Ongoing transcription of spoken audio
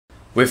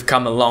We've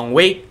come a long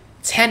way,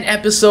 10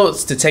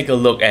 episodes to take a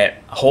look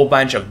at a whole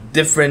bunch of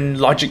different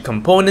logic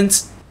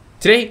components.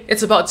 Today,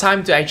 it's about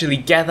time to actually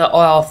gather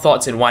all our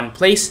thoughts in one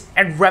place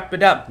and wrap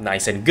it up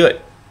nice and good.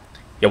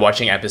 You're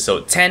watching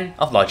episode 10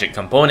 of Logic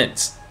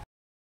Components.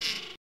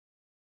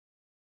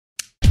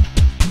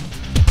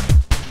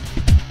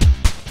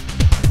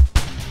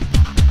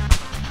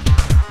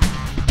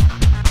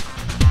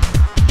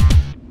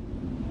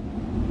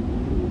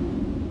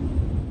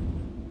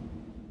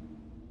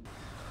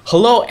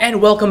 Hello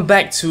and welcome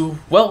back to,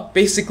 well,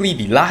 basically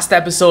the last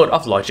episode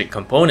of Logic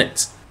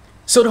Components.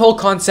 So the whole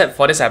concept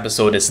for this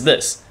episode is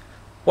this.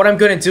 What I'm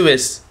going to do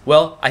is,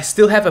 well, I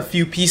still have a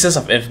few pieces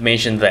of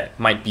information that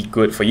might be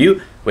good for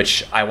you,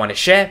 which I want to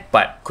share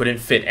but couldn't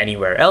fit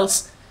anywhere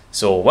else.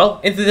 So, well,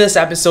 into this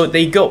episode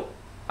they go.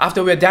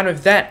 After we're done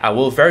with that, I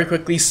will very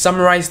quickly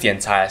summarize the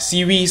entire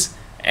series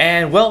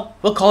and, well,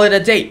 we'll call it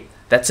a day.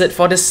 That's it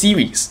for this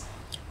series.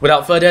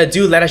 Without further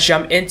ado, let us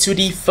jump into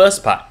the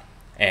first part.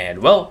 And,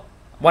 well,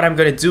 what I'm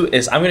going to do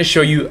is I'm going to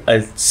show you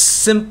a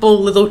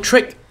simple little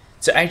trick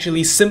to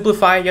actually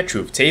simplify your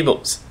truth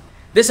tables.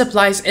 This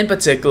applies in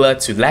particular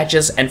to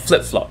ledgers and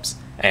flip-flops.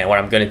 And what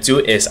I'm going to do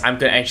is I'm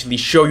going to actually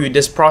show you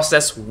this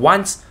process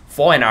once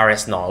for an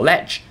RS-NOR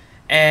ledge.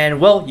 And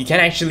well, you can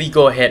actually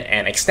go ahead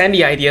and extend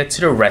the idea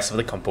to the rest of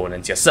the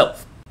components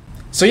yourself.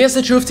 So here's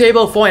the truth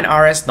table for an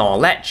RS-NOR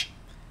ledge.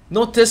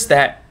 Notice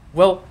that,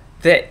 well,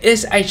 there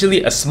is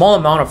actually a small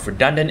amount of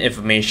redundant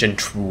information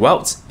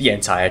throughout the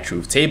entire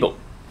truth table.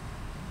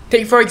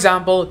 Take for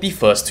example the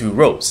first two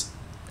rows.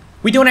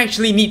 We don't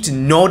actually need to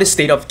know the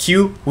state of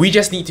Q, we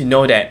just need to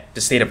know that the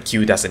state of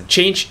Q doesn't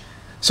change,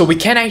 so we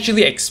can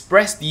actually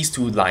express these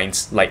two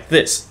lines like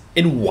this,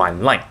 in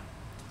one line.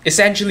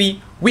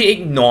 Essentially, we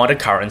ignore the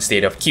current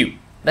state of Q.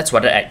 That's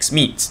what the X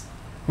means.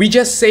 We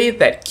just say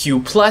that Q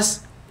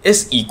plus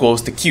is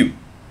equals to Q.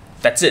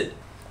 That's it.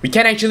 We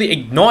can actually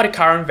ignore the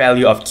current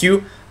value of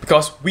Q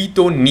because we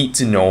don't need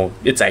to know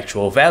its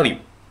actual value.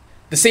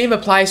 The same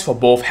applies for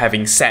both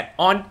having set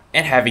on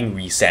and having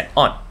reset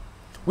on.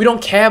 We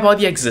don't care about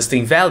the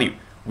existing value,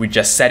 we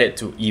just set it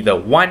to either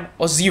 1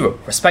 or 0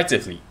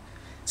 respectively.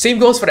 Same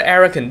goes for the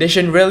error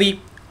condition really.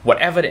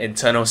 Whatever the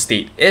internal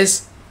state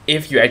is,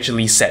 if you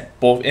actually set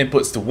both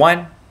inputs to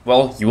 1,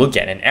 well, you will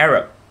get an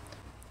error.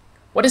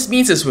 What this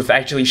means is we've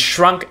actually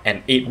shrunk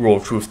an 8-row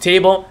truth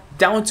table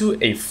down to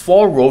a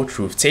 4-row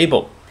truth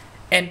table.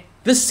 And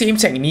this same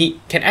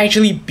technique can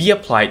actually be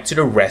applied to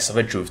the rest of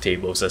the truth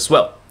tables as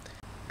well.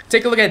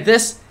 Take a look at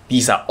this.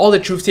 These are all the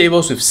truth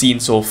tables we've seen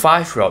so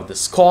far throughout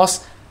this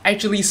course,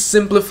 actually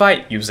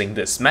simplified using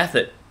this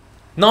method.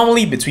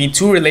 Normally, between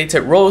two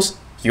related rows,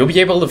 you'll be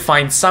able to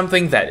find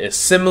something that is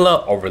similar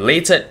or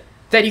related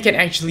that you can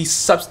actually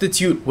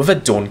substitute with a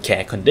don't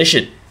care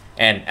condition,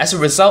 and as a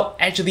result,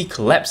 actually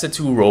collapse the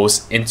two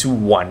rows into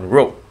one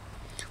row.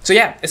 So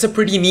yeah, it's a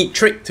pretty neat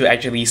trick to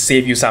actually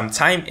save you some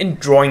time in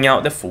drawing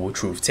out the full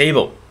truth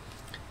table.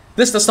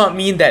 This does not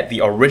mean that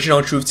the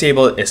original truth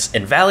table is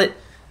invalid.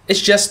 It's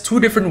just two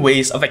different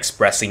ways of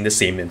expressing the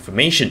same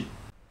information.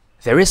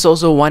 There is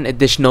also one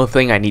additional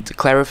thing I need to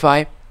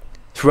clarify.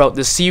 Throughout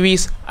this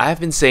series, I've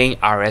been saying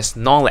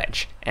RS-NOR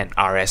ledge and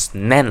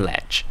RS-NAND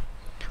ledge.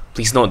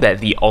 Please note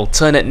that the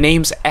alternate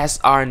names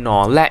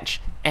SR-NOR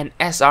ledge and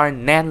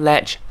SR-NAND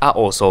ledge are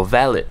also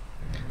valid.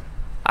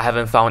 I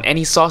haven't found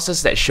any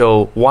sources that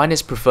show one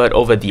is preferred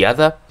over the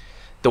other.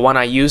 The one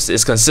I used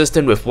is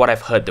consistent with what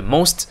I've heard the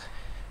most.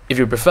 If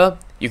you prefer,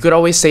 you could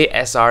always say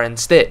SR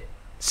instead,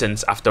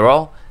 since after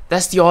all,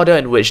 that's the order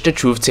in which the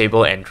truth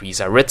table entries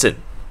are written.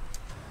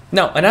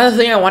 Now, another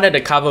thing I wanted to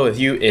cover with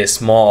you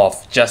is more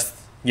of just,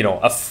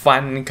 a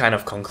fun kind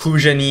of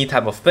conclusion-y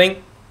type of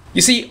thing.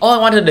 You see, all I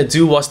wanted to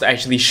do was to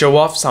actually show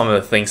off some of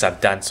the things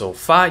I've done so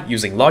far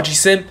using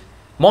Logisim,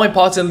 more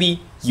importantly,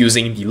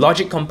 using the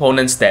logic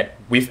components that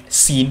we've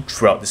seen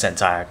throughout this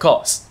entire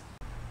course.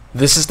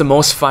 This is the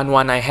most fun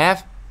one I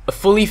have, a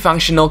fully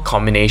functional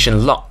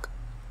combination lock.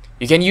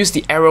 You can use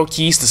the arrow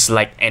keys to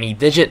select any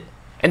digit,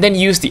 and then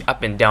use the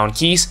up and down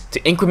keys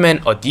to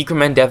increment or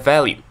decrement their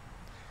value.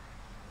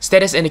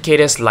 Status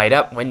indicators light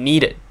up when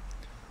needed.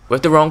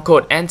 With the wrong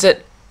code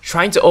entered,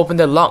 trying to open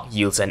the lock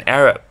yields an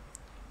error.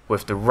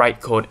 With the right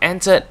code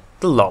entered,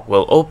 the lock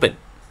will open.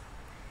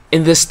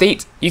 In this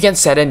state, you can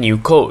set a new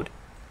code.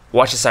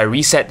 Watch as I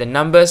reset the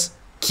numbers,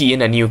 key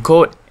in a new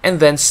code,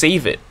 and then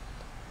save it.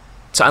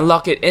 To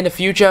unlock it in the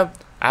future,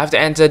 I have to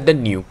enter the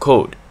new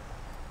code.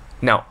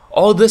 Now,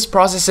 all this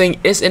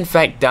processing is in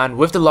fact done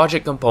with the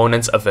logic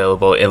components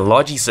available in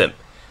Logisim,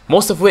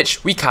 most of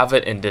which we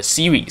covered in this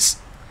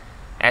series.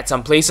 At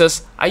some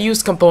places, I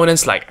used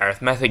components like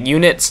arithmetic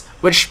units,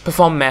 which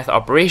perform math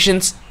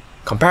operations,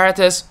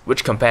 comparators,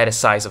 which compare the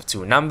size of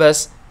two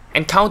numbers,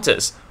 and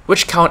counters,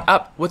 which count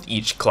up with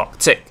each clock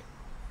tick.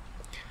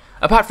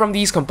 Apart from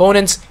these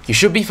components, you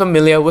should be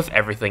familiar with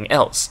everything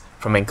else,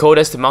 from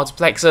encoders to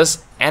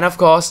multiplexers, and of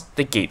course,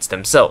 the gates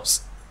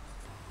themselves.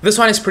 This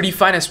one is pretty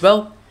fun as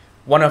well.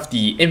 One of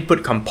the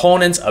input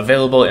components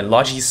available in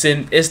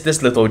Logisim is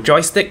this little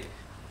joystick.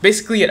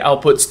 Basically, it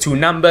outputs two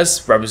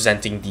numbers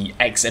representing the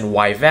X and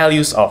Y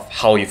values of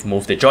how you've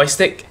moved the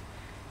joystick.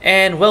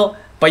 And well,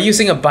 by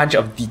using a bunch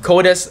of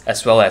decoders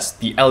as well as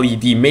the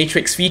LED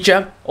matrix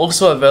feature,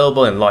 also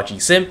available in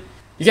Logisim,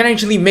 you can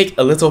actually make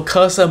a little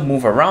cursor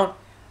move around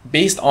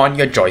based on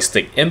your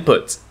joystick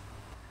inputs.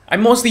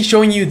 I'm mostly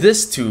showing you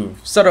this to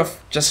sort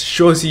of just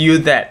shows you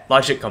that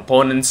logic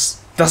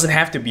components doesn't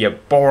have to be a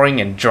boring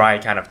and dry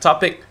kind of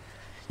topic.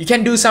 You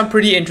can do some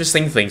pretty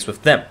interesting things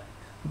with them.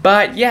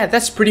 But yeah,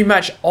 that's pretty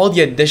much all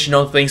the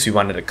additional things we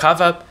wanted to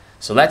cover,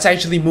 so let's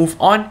actually move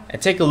on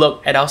and take a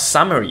look at our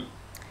summary.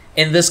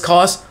 In this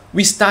course,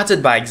 we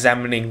started by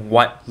examining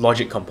what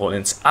logic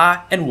components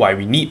are and why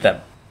we need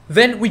them.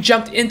 Then we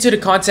jumped into the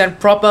content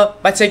proper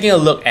by taking a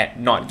look at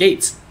NOT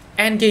gates,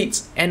 AND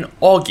gates, and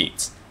OR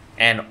gates,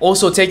 and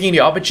also taking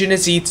the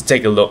opportunity to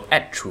take a look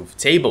at truth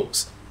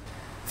tables.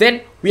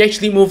 Then we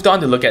actually moved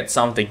on to look at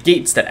some of the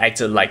gates that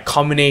acted like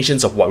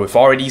combinations of what we've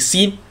already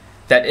seen,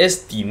 that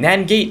is the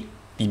NAND gate,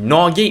 the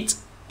NOR gate,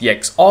 the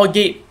XOR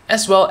gate,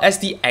 as well as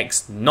the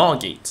XNOR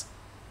gate.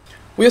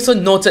 We also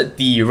noted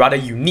the rather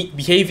unique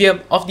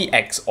behavior of the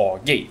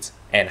XOR gate,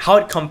 and how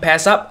it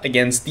compares up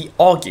against the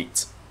OR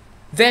gate.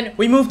 Then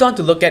we moved on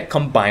to look at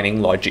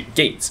combining logic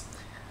gates.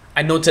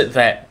 I noted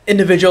that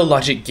individual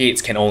logic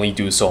gates can only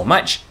do so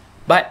much,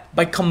 but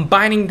by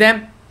combining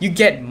them, you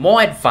get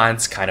more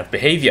advanced kind of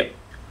behavior.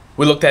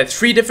 We looked at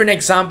 3 different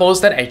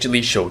examples that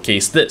actually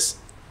showcase this.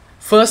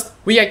 First,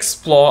 we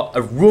explore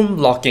a room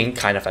locking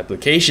kind of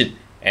application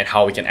and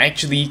how we can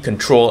actually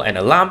control an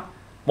alarm,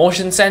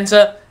 motion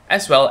sensor,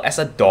 as well as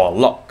a door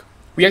lock.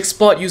 We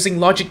explored using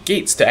logic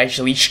gates to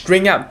actually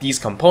string up these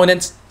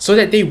components so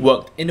that they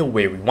worked in the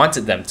way we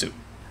wanted them to.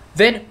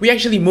 Then we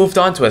actually moved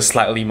on to a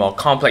slightly more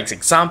complex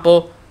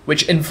example,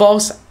 which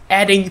involves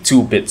adding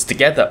 2 bits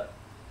together.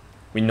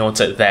 We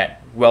noted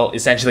that, well,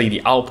 essentially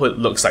the output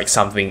looks like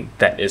something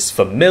that is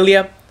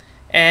familiar,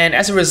 and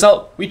as a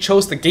result, we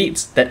chose the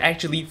gates that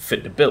actually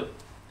fit the bill.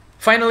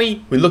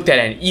 Finally, we looked at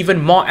an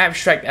even more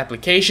abstract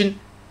application.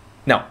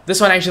 Now,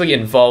 this one actually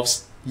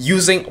involves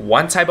using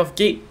one type of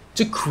gate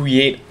to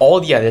create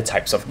all the other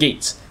types of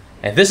gates,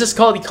 and this is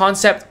called the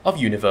concept of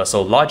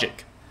universal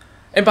logic.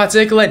 In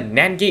particular,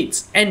 NAND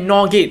gates and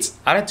NOR gates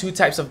are the 2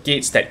 types of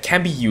gates that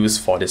can be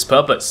used for this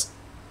purpose.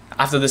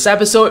 After this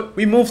episode,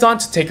 we moved on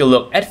to take a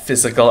look at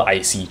physical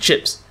IC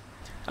chips.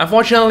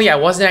 Unfortunately, I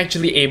wasn't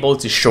actually able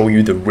to show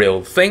you the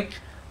real thing,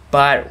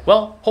 but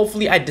well,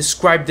 hopefully I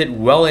described it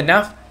well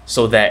enough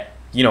so that,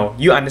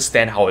 you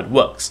understand how it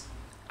works.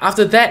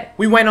 After that,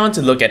 we went on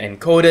to look at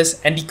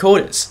encoders and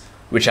decoders,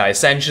 which are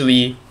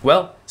essentially,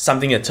 well,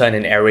 something to turn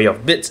an array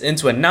of bits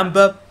into a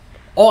number,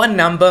 or a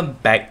number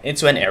back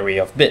into an array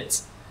of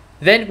bits.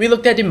 Then we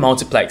looked at the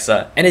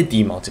multiplexer and a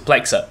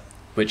demultiplexer,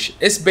 which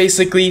is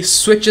basically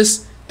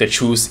switches to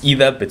choose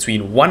either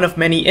between one of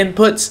many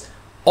inputs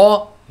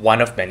or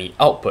one of many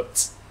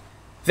outputs.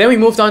 Then we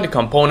moved on to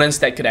components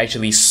that could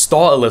actually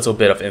store a little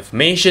bit of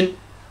information.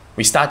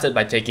 We started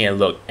by taking a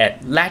look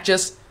at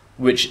latches,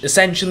 which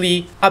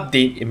essentially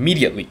update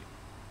immediately.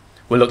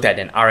 We looked at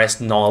an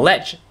RS NOR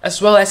latch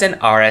as well as an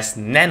RS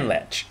NAND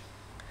latch.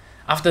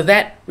 After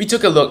that, we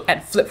took a look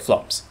at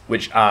flip-flops,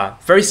 which are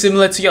very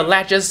similar to your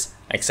latches,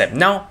 except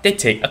now they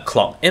take a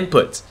clock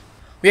input.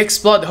 We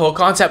explored the whole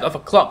concept of a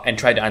clock and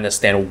tried to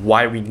understand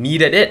why we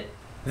needed it.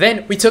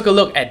 Then we took a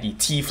look at the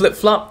T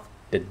flip-flop,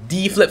 the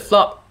D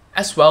flip-flop,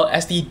 as well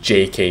as the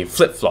JK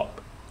flip-flop.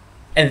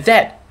 And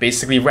that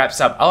basically wraps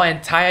up our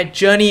entire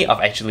journey of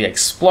actually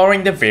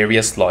exploring the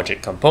various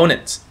logic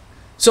components.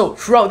 So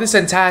throughout this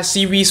entire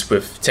series,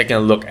 we've taken a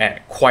look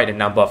at quite a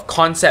number of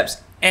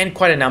concepts and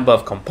quite a number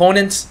of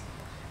components.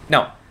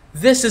 Now,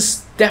 this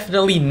is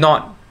definitely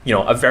not,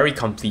 a very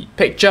complete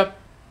picture.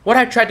 What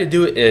I've tried to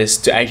do is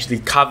to actually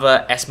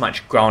cover as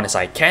much ground as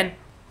I can,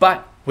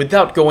 but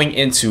without going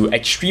into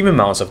extreme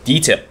amounts of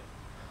detail.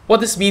 What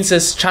this means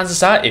is,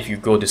 chances are if you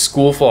go to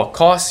school for a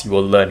course, you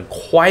will learn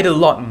quite a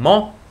lot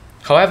more.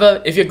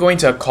 However, if you're going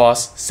to a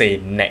course, say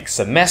next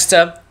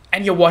semester,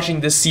 and you're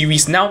watching this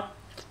series now,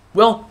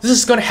 well, this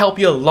is going to help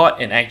you a lot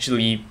in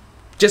actually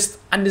just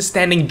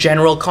understanding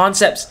general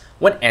concepts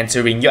when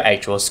entering your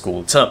actual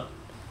school term.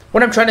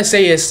 What I'm trying to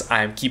say is,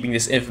 I'm keeping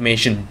this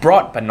information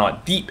broad but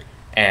not deep,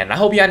 and I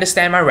hope you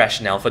understand my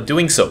rationale for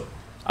doing so.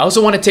 I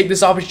also want to take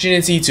this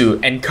opportunity to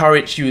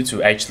encourage you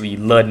to actually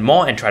learn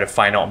more and try to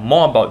find out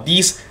more about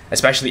these,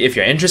 especially if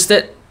you're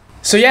interested.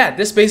 So yeah,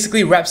 this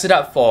basically wraps it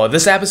up for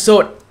this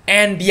episode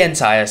and the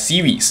entire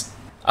series.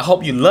 I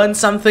hope you learned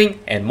something,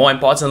 and more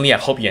importantly, I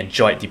hope you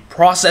enjoyed the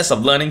process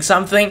of learning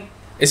something.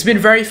 It's been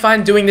very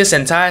fun doing this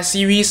entire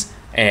series,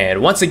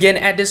 and once again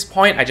at this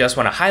point, I just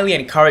want to highly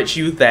encourage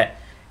you that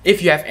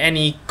if you have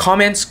any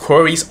comments,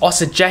 queries, or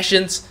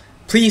suggestions,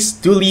 please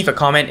do leave a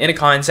comment in the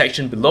comment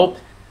section below.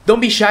 Don't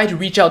be shy to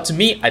reach out to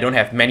me. I don't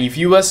have many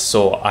viewers,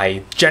 so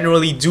I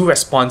generally do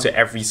respond to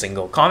every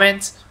single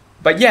comment.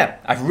 But yeah,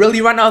 I've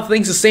really run out of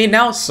things to say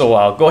now, so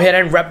I'll go ahead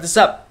and wrap this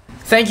up.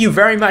 Thank you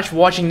very much for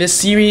watching this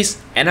series,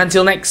 and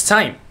until next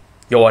time,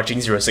 you're watching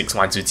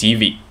 0612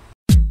 TV.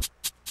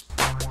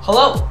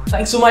 Hello,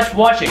 thanks so much for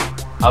watching.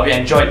 hope you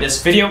enjoyed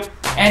this video,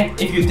 and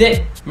if you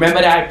did,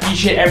 remember that I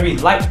appreciate every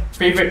like,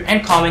 favorite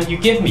and comment you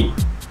give me.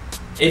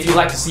 If you'd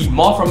like to see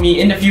more from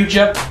me in the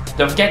future,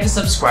 don't forget to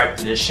subscribe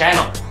to this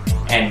channel.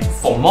 And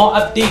for more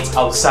updates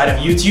outside of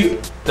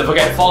YouTube, don't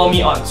forget to follow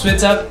me on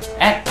Twitter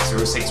at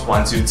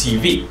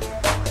 0612TV.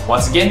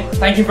 Once again,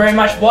 thank you very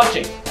much for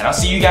watching, and I'll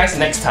see you guys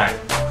next time.